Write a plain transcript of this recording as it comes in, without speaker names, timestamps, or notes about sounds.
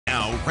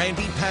Now,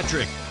 Randy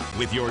Patrick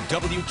with your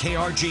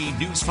WKRG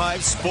News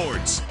 5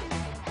 Sports.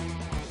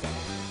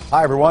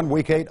 Hi, everyone.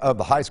 Week 8 of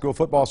the high school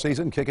football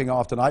season kicking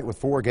off tonight with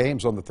 4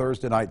 games on the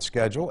Thursday night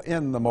schedule.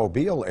 In the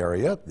Mobile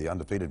area, the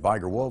undefeated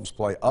Viger Wolves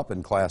play up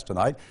in class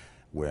tonight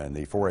when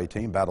the 4A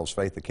team battles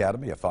Faith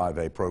Academy, a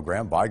 5A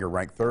program. Viger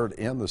ranked 3rd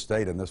in the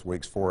state in this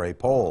week's 4A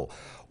poll.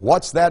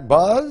 What's that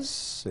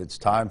buzz? It's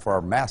time for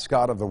our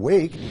Mascot of the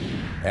Week,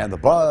 and the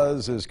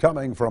buzz is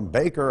coming from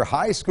Baker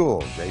High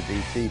School.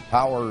 JBT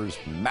Powers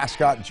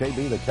mascot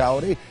JB the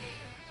Coyote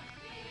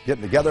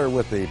getting together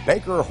with the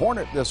Baker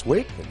Hornet this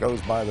week that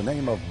goes by the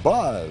name of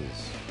Buzz.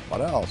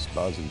 What else?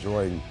 Buzz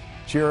enjoying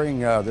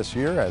cheering this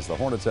year as the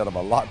Hornets have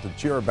a lot to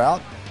cheer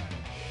about.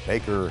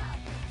 Baker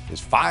is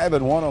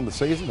 5-1 on the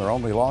season. Their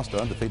only loss to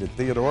undefeated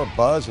Theodore.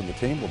 Buzz and the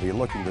team will be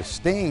looking to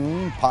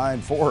sting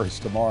Pine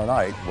Forest tomorrow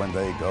night when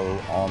they go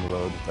on the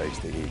road to face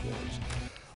the Eagles.